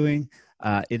employees are doing.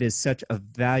 It is such a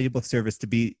valuable service to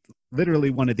be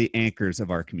literally one of the anchors of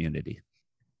our community.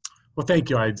 Well, thank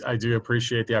you. I do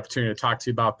appreciate the opportunity to talk to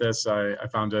you about this. I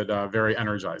found it very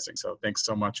energizing. So thanks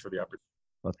so much for the opportunity.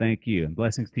 Well, thank you, and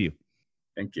blessings to you.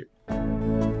 Thank you.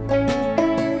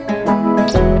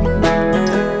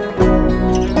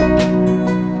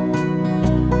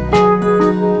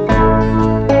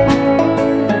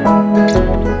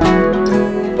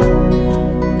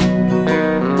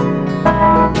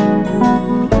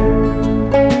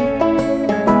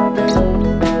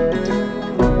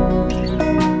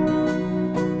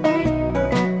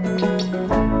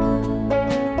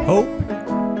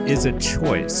 Is a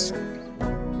choice.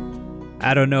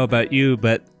 I don't know about you,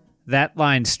 but that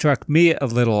line struck me a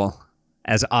little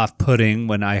as off-putting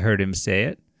when I heard him say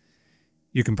it.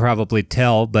 You can probably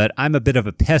tell, but I'm a bit of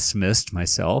a pessimist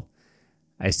myself.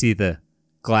 I see the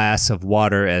glass of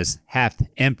water as half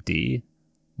empty,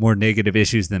 more negative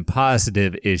issues than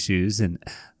positive issues in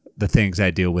the things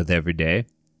I deal with every day.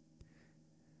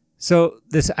 So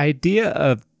this idea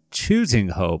of choosing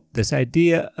hope, this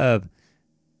idea of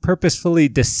purposefully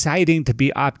deciding to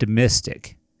be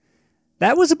optimistic,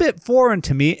 that was a bit foreign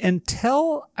to me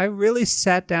until I really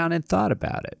sat down and thought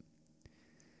about it.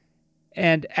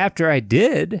 And after I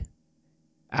did,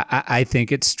 I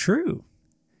think it's true.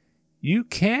 You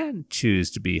can choose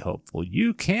to be hopeful.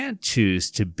 You can choose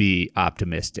to be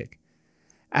optimistic.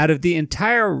 Out of the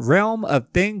entire realm of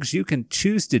things you can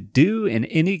choose to do in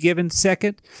any given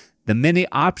second, the many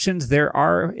options there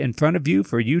are in front of you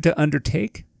for you to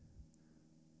undertake,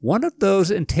 one of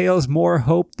those entails more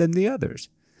hope than the others.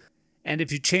 And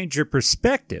if you change your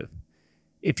perspective,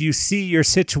 if you see your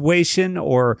situation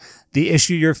or the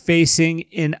issue you're facing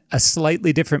in a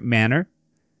slightly different manner,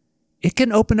 it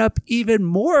can open up even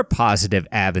more positive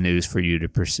avenues for you to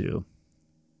pursue.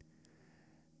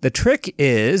 The trick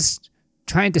is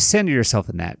trying to center yourself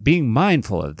in that, being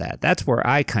mindful of that. That's where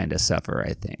I kind of suffer,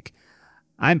 I think.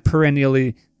 I'm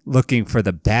perennially looking for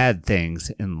the bad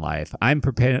things in life. I'm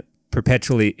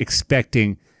perpetually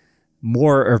expecting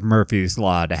more of Murphy's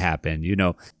Law to happen. You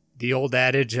know, the old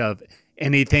adage of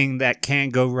anything that can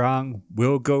go wrong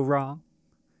will go wrong.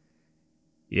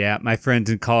 Yeah, my friends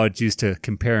in college used to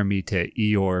compare me to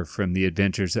Eeyore from The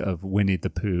Adventures of Winnie the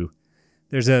Pooh.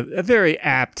 There's a very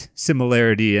apt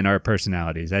similarity in our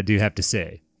personalities, I do have to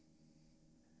say.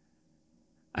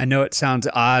 I know it sounds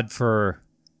odd for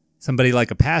somebody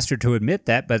like a pastor to admit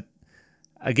that, but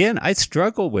again, I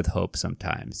struggle with hope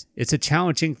sometimes. It's a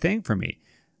challenging thing for me.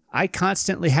 I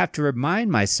constantly have to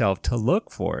remind myself to look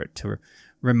for it, to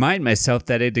remind myself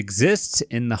that it exists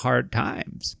in the hard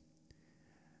times.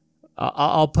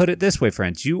 I'll put it this way,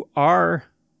 friends. You are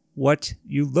what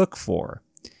you look for.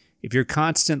 If you're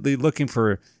constantly looking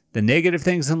for the negative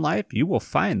things in life, you will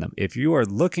find them. If you are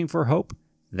looking for hope,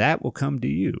 that will come to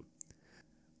you.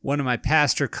 One of my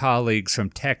pastor colleagues from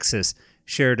Texas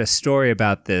shared a story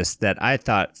about this that I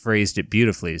thought phrased it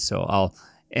beautifully, so I'll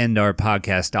end our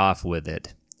podcast off with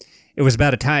it. It was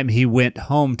about a time he went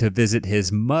home to visit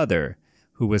his mother,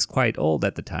 who was quite old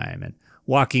at the time, and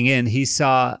walking in, he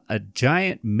saw a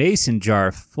giant mason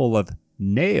jar full of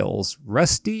nails,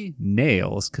 rusty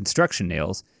nails, construction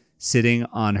nails, sitting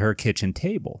on her kitchen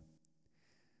table.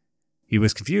 He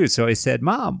was confused, so he said,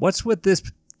 "Mom, what's with this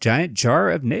giant jar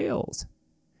of nails?"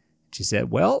 She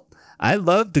said, "Well, I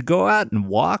love to go out and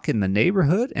walk in the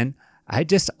neighborhood, and I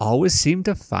just always seem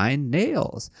to find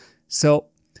nails. So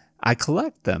I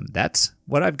collect them. That's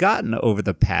what I've gotten over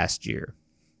the past year."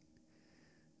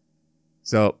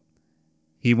 So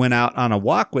he went out on a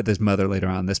walk with his mother later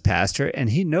on, this pastor, and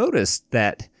he noticed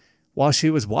that while she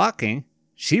was walking,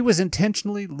 she was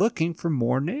intentionally looking for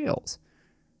more nails.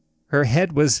 Her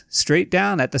head was straight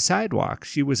down at the sidewalk.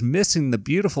 She was missing the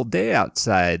beautiful day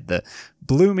outside, the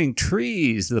blooming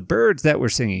trees, the birds that were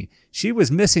singing. She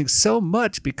was missing so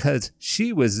much because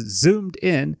she was zoomed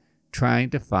in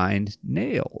trying to find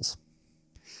nails.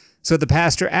 So the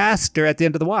pastor asked her at the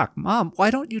end of the walk, "Mom, why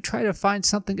don't you try to find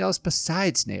something else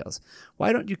besides nails?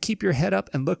 Why don't you keep your head up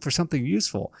and look for something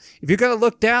useful? If you're going to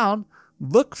look down,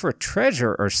 look for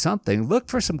treasure or something. Look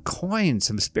for some coins,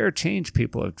 some spare change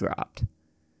people have dropped."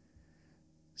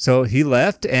 So he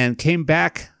left and came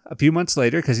back a few months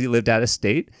later because he lived out of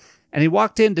state, and he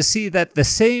walked in to see that the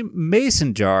same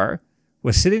mason jar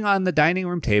was sitting on the dining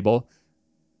room table,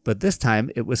 but this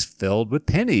time it was filled with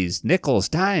pennies, nickels,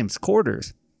 dimes,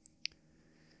 quarters.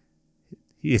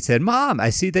 He said, "Mom,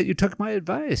 I see that you took my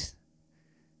advice."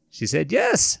 She said,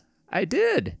 "Yes, I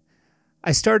did.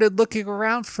 I started looking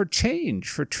around for change,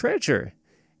 for treasure,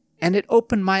 and it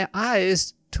opened my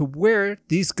eyes to where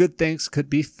these good things could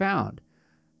be found.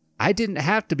 I didn't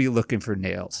have to be looking for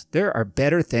nails. There are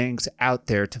better things out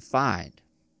there to find."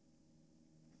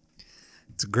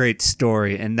 It's a great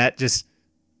story, and that just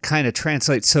kind of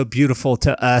translates so beautiful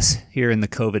to us here in the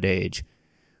COVID age.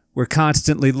 We're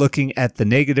constantly looking at the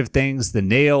negative things, the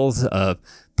nails of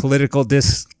political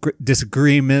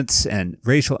disagreements and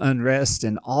racial unrest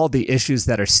and all the issues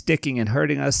that are sticking and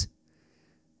hurting us.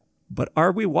 But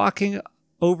are we walking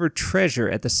over treasure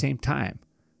at the same time?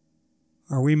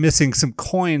 Are we missing some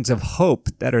coins of hope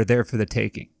that are there for the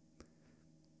taking?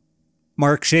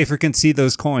 Marc Shaeffer can see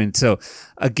those coins. So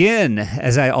again,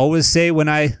 as I always say when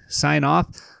I sign off,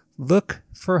 look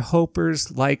for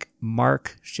hopers like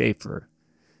Marc Shaeffer.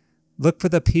 Look for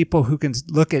the people who can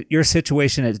look at your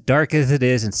situation as dark as it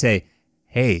is and say,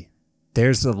 "Hey,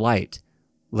 there's the light.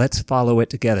 Let's follow it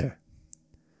together."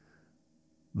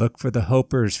 Look for the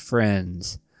hopers,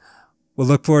 friends. We'll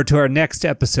look forward to our next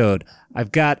episode.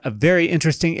 I've got a very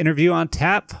interesting interview on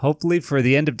tap, hopefully for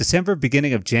the end of December,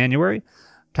 beginning of January.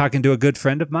 Talking to a good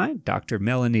friend of mine, Dr.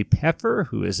 Melanie Peffer,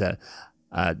 who is an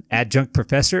adjunct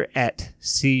professor at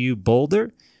CU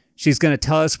Boulder. She's going to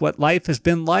tell us what life has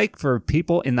been like for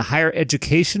people in the higher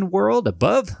education world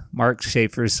above Marc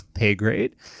Shaeffer's pay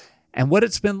grade, and what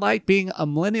it's been like being a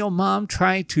millennial mom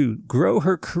trying to grow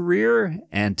her career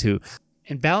and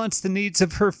balance the needs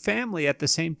of her family at the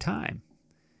same time.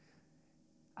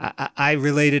 I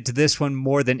related to this one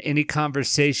more than any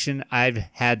conversation I've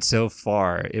had so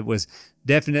far. It was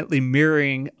definitely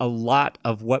mirroring a lot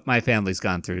of what my family's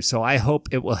gone through. So I hope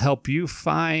it will help you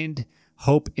find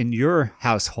hope in your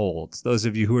households, those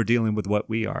of you who are dealing with what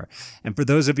we are. And for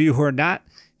those of you who are not,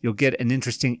 you'll get an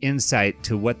interesting insight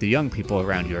to what the young people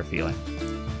around you are feeling.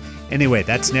 Anyway,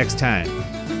 that's next time.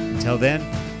 Until then,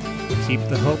 keep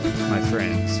the hope, my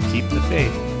friends. Keep the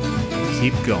faith.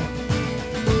 Keep going.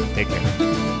 Take care.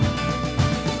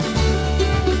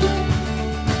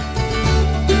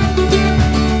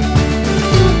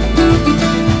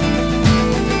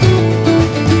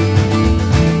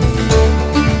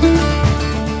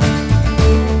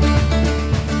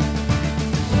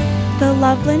 The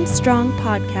Loveland Strong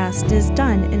podcast is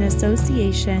done in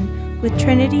association with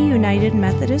Trinity United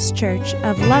Methodist Church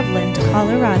of Loveland,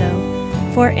 Colorado.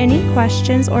 For any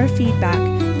questions or feedback,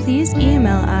 please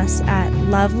email us at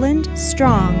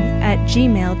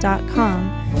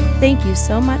lovelandstrong@gmail.com. Thank you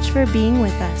so much for being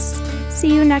with us.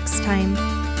 See you next time.